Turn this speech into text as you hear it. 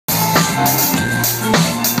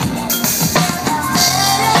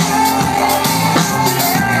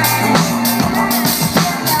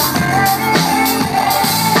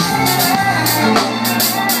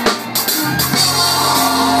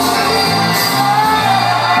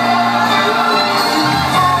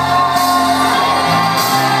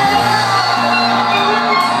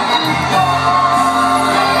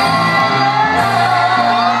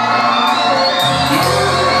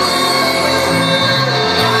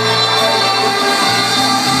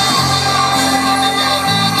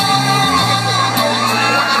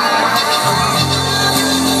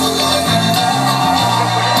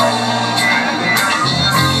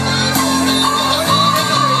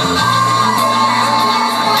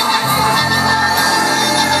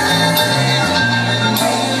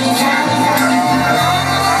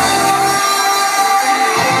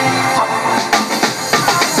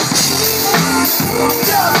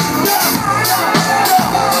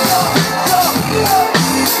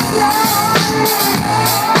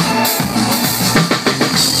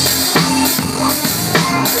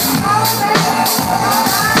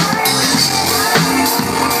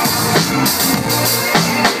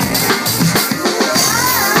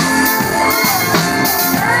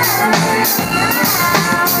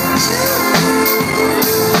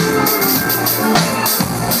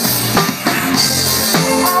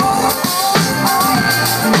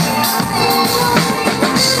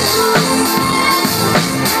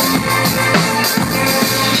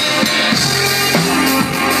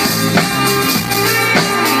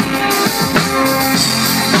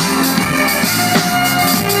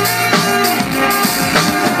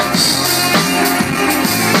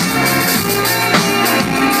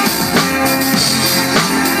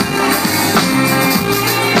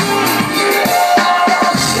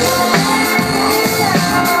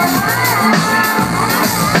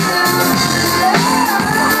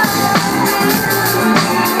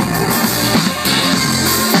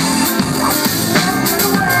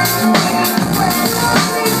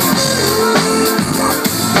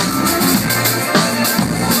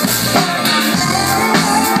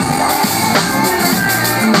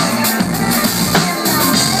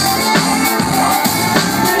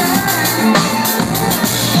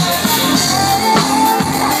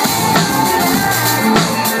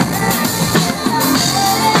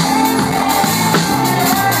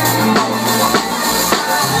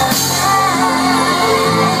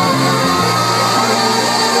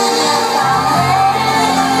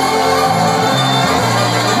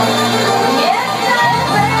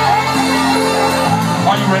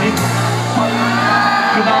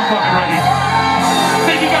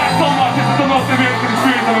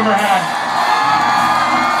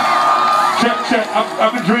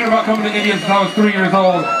I've been dreaming about coming to India since I was 3 years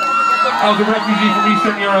old. I was a refugee from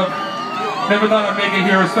Eastern Europe. Never thought I'd make it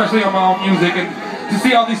here, especially on my own music. And to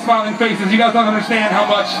see all these smiling faces, you guys don't understand how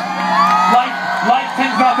much life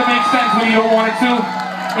tends not to make sense when you don't want it to.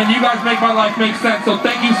 And you guys make my life make sense, so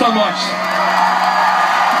thank you so much.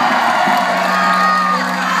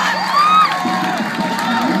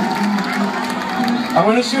 I'm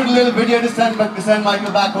going to shoot a little video to send Michael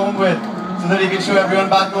back home with, so that he can show everyone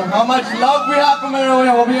back home how much love we have from everyone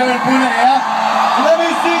over here in Pune, yeah? Let me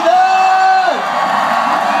see that!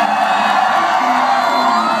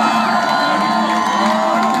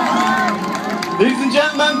 Ladies and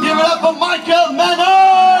gentlemen, give it up for Michal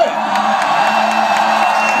Menert!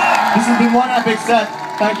 This has been one epic set.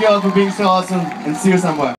 Thank you all for being so awesome, and see you somewhere.